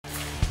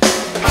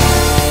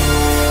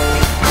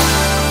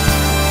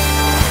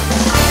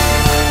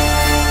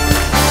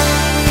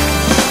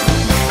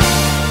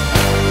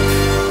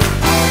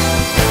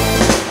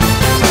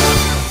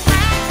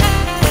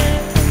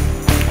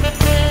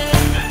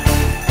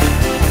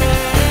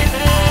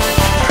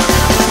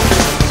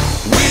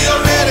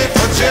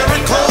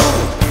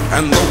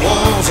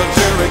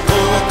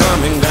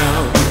coming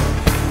down.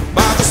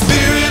 By the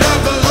Spirit of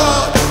the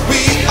Lord,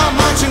 we are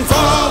marching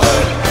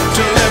forward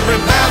till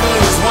every battle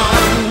is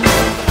won.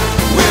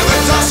 We're the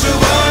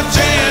Joshua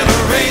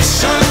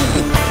generation,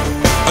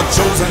 a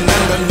chosen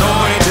and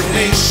anointed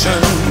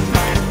nation.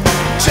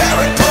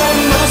 Jericho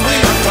knows we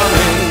are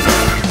coming,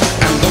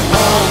 and the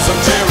walls of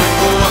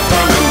Jericho are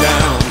coming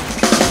down.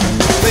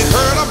 They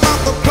heard about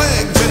the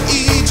plagues in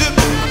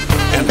Egypt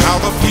and how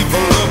the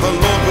people of the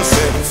Lord were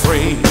set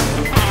free.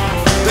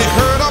 They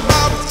heard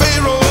about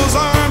Pharaoh's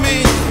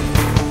army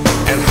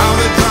and how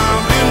they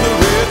drowned in the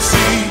Red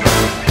Sea.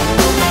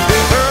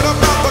 They heard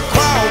about the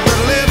cloud that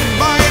led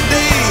by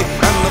day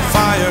and the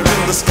fire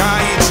in the sky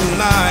each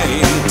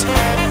night.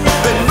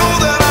 They know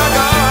that our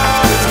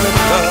God is with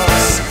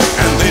us,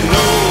 and they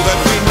know that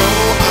we know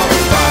how to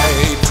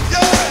fight.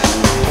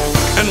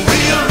 Yeah. And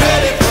we are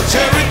ready for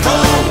Jericho,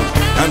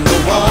 and the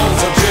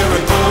walls of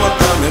Jericho are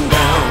coming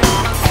down.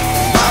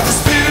 By the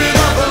Spirit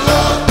of the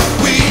Lord,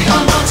 we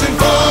are marching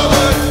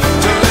forward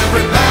till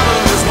every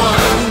battle is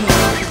won.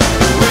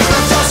 We're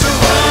the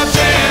Joshua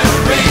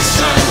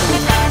generation,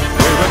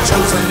 we're a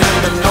chosen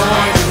and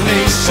anointed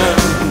nation.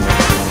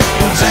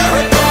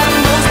 Jericho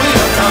knows we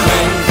are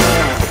coming,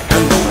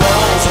 and the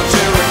walls of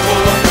Jericho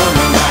are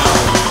coming down.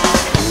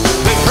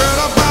 They heard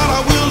about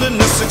our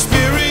wilderness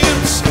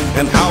experience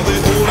and how the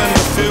old and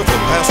the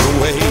fearful passed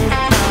away.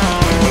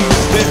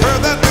 They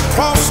heard that we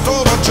crossed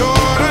over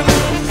Jordan.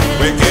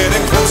 We're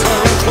getting closer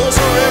and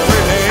closer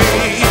every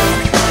day.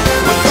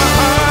 With the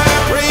high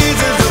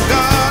praises of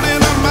God in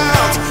our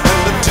mouths and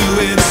the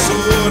two-edged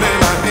sword in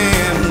our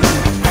hand.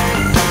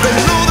 They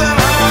know that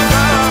our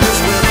God is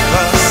with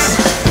us,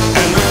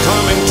 and we're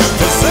coming to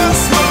possess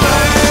the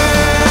land.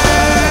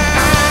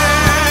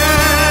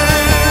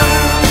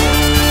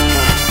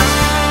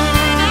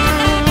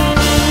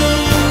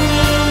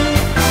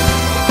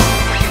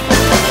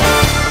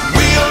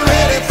 We are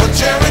ready for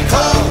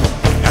Jericho,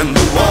 and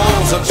the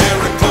walls of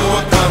Jericho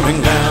are coming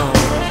down.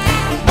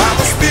 By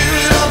the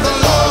Spirit of the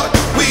Lord,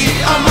 we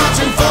are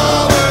marching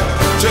forward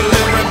till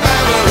every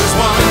battle is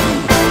won.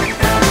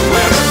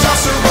 We're the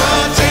Joshua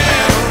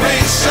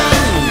generation,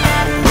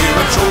 we're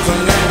a chosen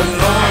and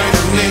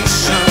anointed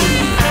nation.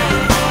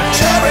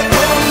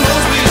 Jericho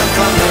knows we are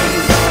coming,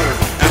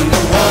 and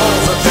the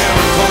walls of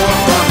Jericho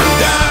are coming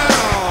down.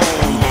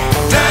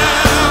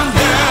 Down,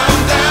 down,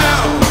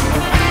 down.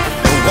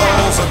 The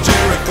walls of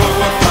Jericho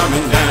are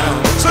coming down.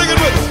 Sing it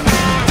with us.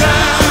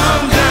 Down,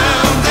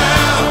 down,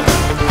 down.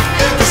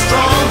 Every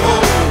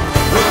stronghold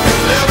will be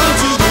leveled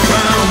to the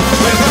ground.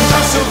 We're the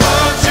Joshua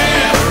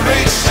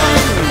generation,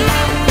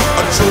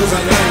 a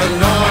chosen and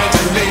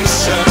anointed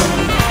nation.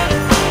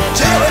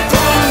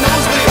 Jericho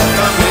knows we are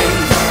coming,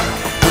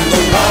 and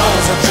the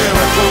walls of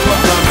Jericho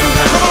are coming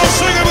down. Come on,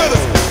 sing it with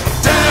us.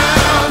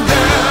 Down,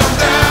 down,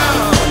 down.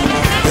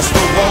 Yes,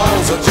 the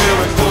walls of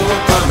Jericho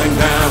are coming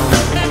down.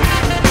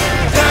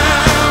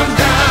 Down,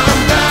 down,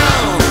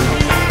 down.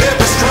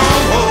 Every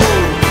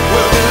stronghold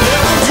will be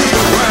leveled to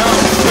the ground.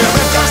 We're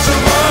the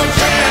Joshua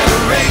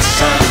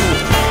generation,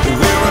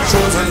 we're a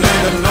chosen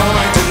and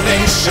anointed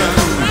nation.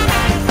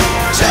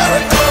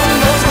 Jericho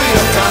knows we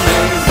are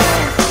coming,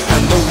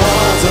 and the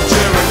walls of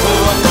Jericho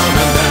are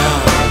coming down.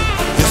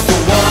 Yes, the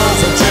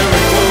walls of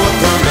Jericho are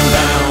coming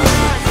down.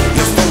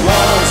 Yes, the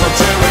walls of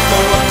Jericho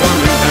are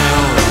coming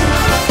down.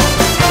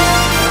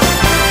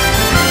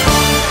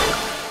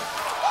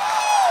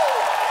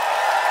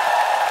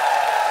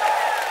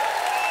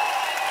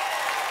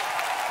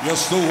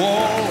 Yes, the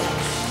walls.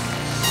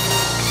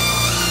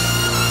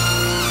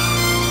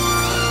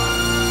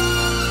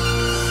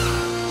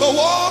 The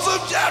walls of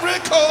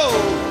Jericho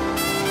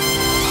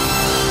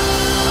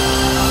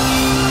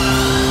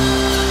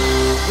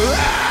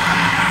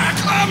are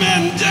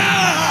coming down.